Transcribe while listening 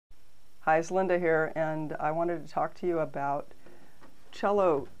Hi, it's Linda here, and I wanted to talk to you about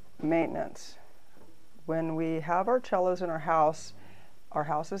cello maintenance. When we have our cellos in our house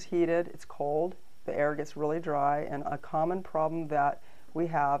is heated, it's cold, the air gets really dry, and a common problem that we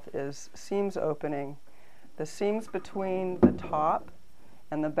have is seams opening. The seams between the top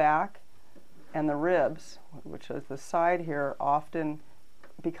and the back and the ribs, which is the side here, often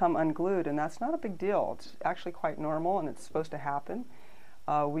become unglued, and that's not a big deal. It's actually quite normal, and it's supposed to happen.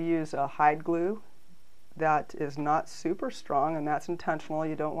 We use a hide glue that is not super strong, and that's intentional.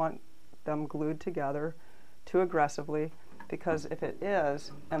 You don't want them glued together too aggressively, because if it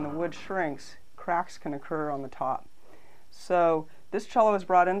is and the wood shrinks, cracks can occur on the top. So this cello was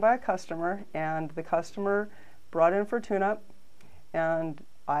brought in by a customer, and the customer brought in for tune-up, and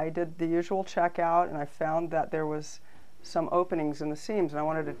I did the usual checkout, and I found that there was some openings in the seams, and I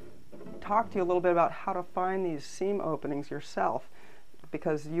wanted to talk to you a little bit about how to find these seam openings yourself,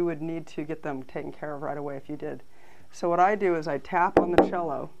 because you would need to get them taken care of right away if you did. So what I do is I tap on the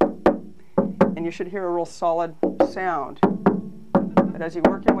cello, and you should hear a real solid sound. But as you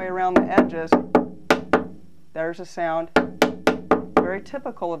work your way around the edges, there's a sound very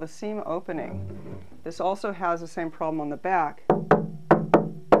typical of a seam opening. This also has the same problem on the back.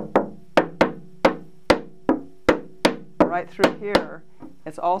 Right through here,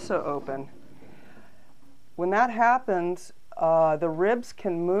 it's also open. When that happens, the ribs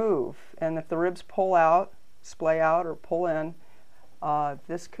can move, and if the ribs pull out, splay out, or pull in,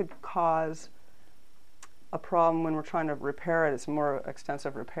 this could cause a problem when we're trying to repair it. It's a more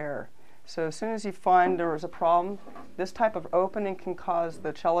extensive repair. So as soon as you find there is a problem, this type of opening can cause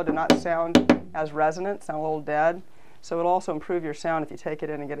the cello to not sound as resonant, sound a little dead. So it'll also improve your sound if you take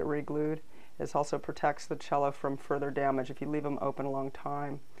it in and get it re-glued. This also protects the cello from further damage. If you leave them open a long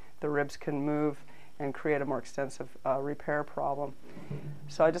time, the ribs can move and create a more extensive repair problem.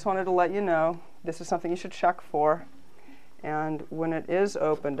 So I just wanted to let you know this is something you should check for. And when it is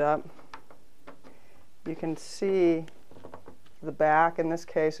opened up, you can see the back in this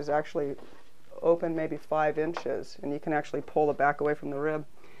case is actually open maybe 5 inches, and you can actually pull the back away from the rib.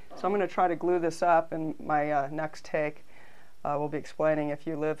 So I'm going to try to glue this up in my next take. We'll be explaining if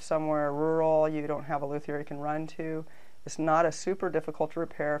you live somewhere rural, you don't have a luthier you can run to. It's not a super difficult to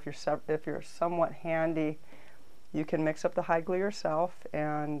repair. If you're somewhat handy, you can mix up the hide glue yourself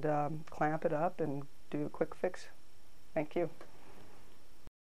and clamp it up and do a quick fix. Thank you.